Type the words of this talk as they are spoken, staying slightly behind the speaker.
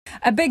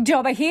A big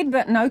job ahead,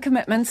 but no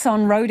commitments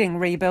on roading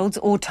rebuilds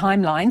or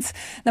timelines.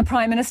 The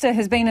Prime Minister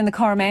has been in the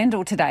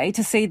Coromandel today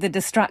to see the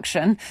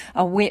destruction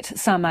a wet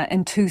summer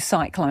and 2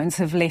 cyclones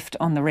have left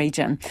on the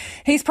region.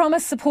 He's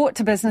promised support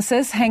to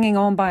businesses hanging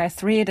on by a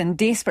thread and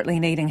desperately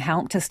needing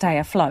help to stay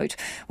afloat,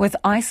 with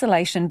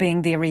isolation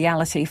being their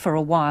reality for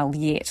a while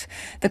yet.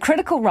 The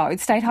critical road,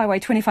 State Highway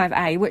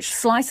 25A, which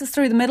slices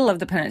through the middle of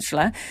the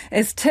peninsula,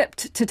 is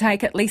tipped to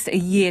take at least a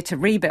year to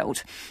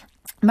rebuild.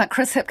 But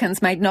Chris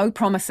Hipkins made no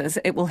promises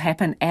it will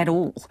happen at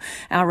all.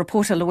 Our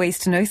reporter Louise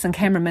Tenuth and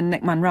cameraman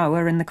Nick Munro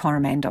are in the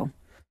Coromandel.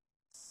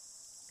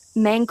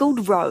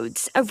 Mangled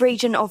roads, a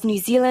region of New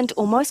Zealand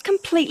almost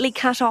completely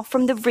cut off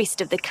from the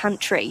rest of the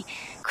country.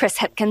 Chris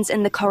Hipkins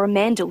in the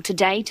Coromandel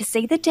today to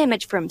see the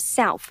damage for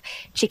himself,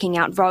 checking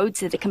out roads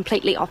that are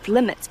completely off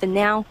limits for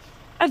now,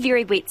 a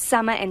very wet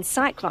summer and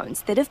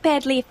cyclones that have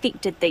badly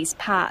affected these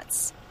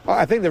parts.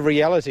 I think the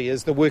reality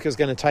is the work is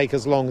going to take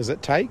as long as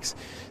it takes.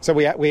 So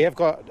we have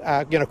got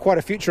quite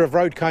a future of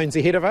road cones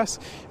ahead of us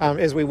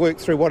as we work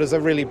through what is a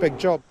really big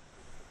job.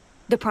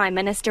 The Prime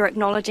Minister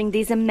acknowledging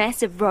there's a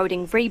massive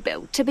roading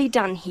rebuild to be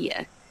done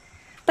here,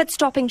 but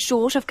stopping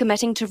short of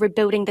committing to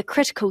rebuilding the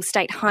critical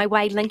state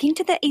highway linking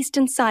to the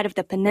eastern side of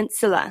the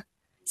peninsula.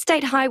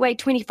 State Highway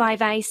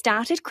 25A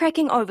started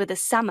cracking over the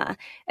summer.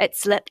 It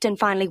slipped and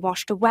finally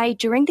washed away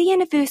during the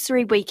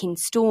anniversary weekend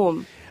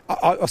storm.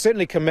 I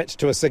certainly commit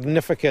to a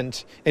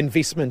significant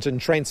investment in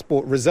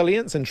transport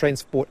resilience and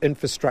transport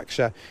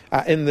infrastructure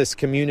in this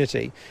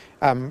community.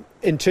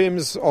 In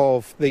terms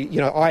of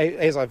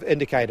as I've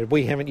indicated,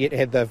 we haven't yet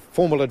had the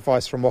formal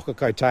advice from Waka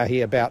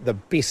Kotahi about the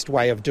best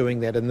way of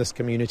doing that in this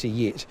community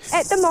yet.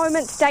 At the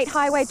moment, State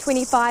Highway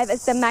 25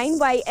 is the main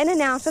way in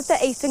and out of the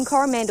eastern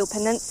Coromandel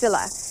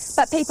Peninsula.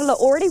 But people are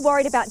already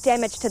worried about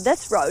damage to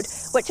this road,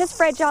 which is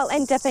fragile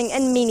and dipping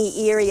in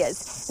many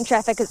areas. And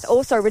traffic is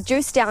also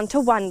reduced down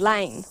to 1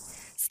 lane.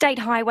 State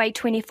Highway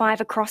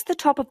 25 across the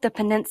top of the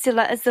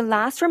peninsula is the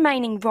last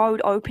remaining road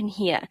open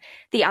here.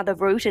 The other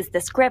route is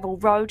this gravel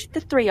road,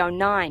 the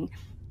 309.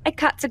 It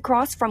cuts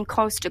across from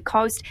coast to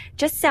coast,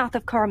 just south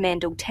of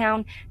Coromandel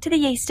town, to the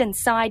eastern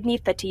side near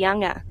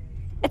Whitianga.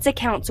 It's a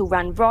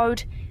council-run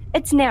road.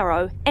 It's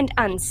narrow and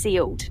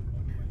unsealed.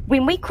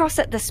 When we cross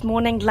it this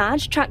morning,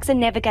 large trucks are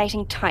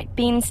navigating tight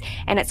bends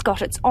and it's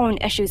got its own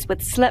issues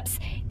with slips.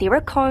 There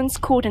are cones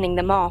cordoning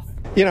them off.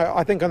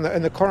 I think in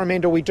the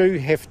Coromandel we do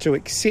have to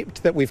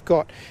accept that we've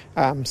got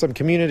some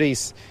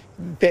communities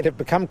that have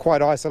become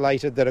quite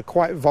isolated, that are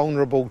quite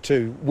vulnerable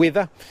to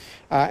weather.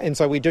 And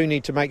so we do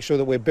need to make sure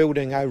that we're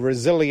building a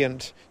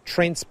resilient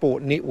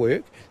transport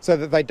network so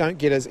that they don't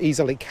get as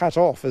easily cut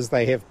off as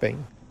they have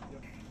been.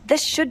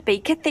 This should be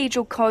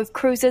Cathedral Cove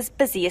Cruises'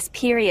 busiest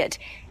period.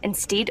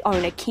 Instead,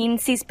 owner Ken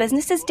says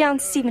business is down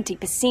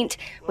 70%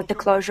 with the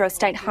closure of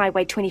State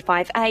Highway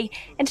 25A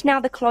and now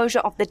the closure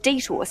of the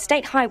detour,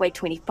 State Highway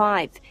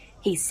 25.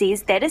 He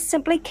says that is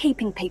simply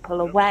keeping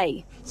people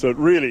away. So it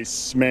really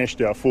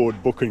smashed our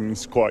forward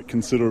bookings quite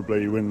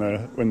considerably when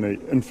the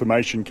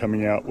information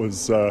coming out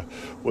was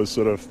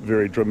sort of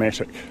very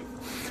dramatic.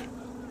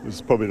 It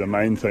was probably the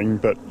main thing,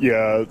 but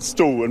yeah, it's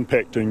still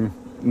impacting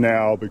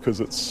now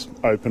because it's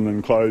open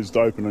and closed,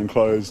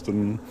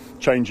 and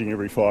changing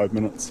every 5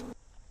 minutes.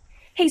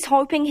 He's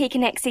hoping he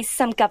can access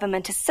some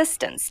government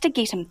assistance to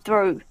get him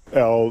through.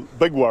 Our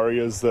big worry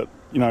is that,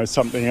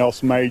 something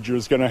else major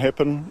is going to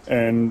happen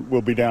and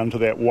we'll be down to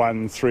that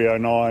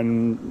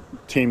 309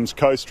 Thames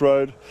Coast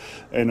Road.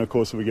 And of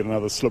course, if we get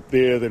another slip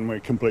there, then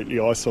we're completely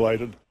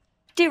isolated.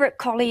 Derek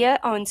Collier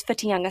owns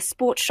Whitianga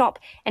Sports Shop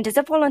and is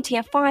a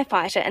volunteer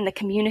firefighter in the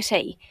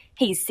community.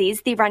 He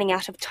says they're running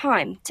out of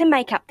time to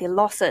make up their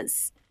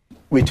losses.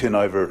 We turn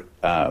over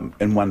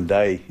in one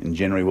day in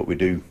January what we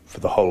do for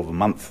the whole of a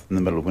month in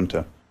the middle of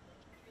winter.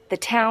 The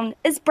town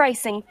is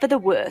bracing for the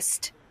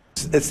worst.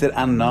 It's that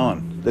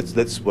unknown.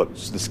 That's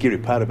what's the scary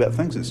part about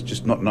things. It's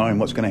just not knowing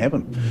what's going to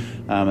happen.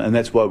 And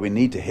that's why we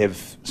need to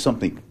have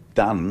something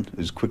done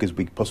as quick as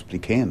we possibly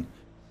can.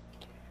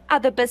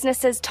 Other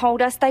businesses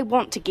told us they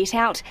want to get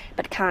out,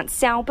 but can't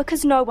sell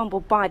because no one will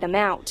buy them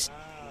out.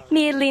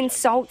 Mayor Len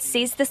Salt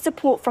says the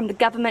support from the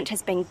government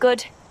has been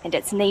good and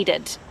it's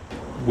needed.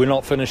 We're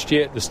not finished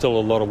yet. There's still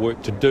a lot of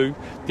work to do.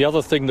 The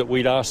other thing that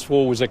we'd asked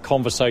for was a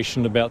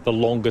conversation about the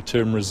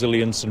longer-term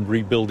resilience and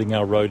rebuilding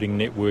our roading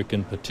network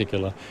in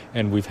particular.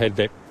 And we've had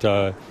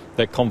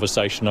that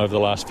conversation over the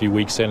last few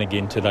weeks and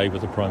again today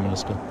with the Prime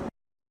Minister.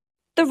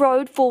 The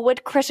road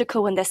forward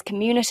critical in this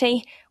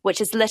community, which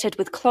is littered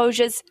with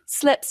closures,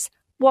 slips,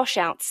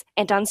 washouts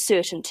and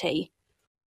uncertainty.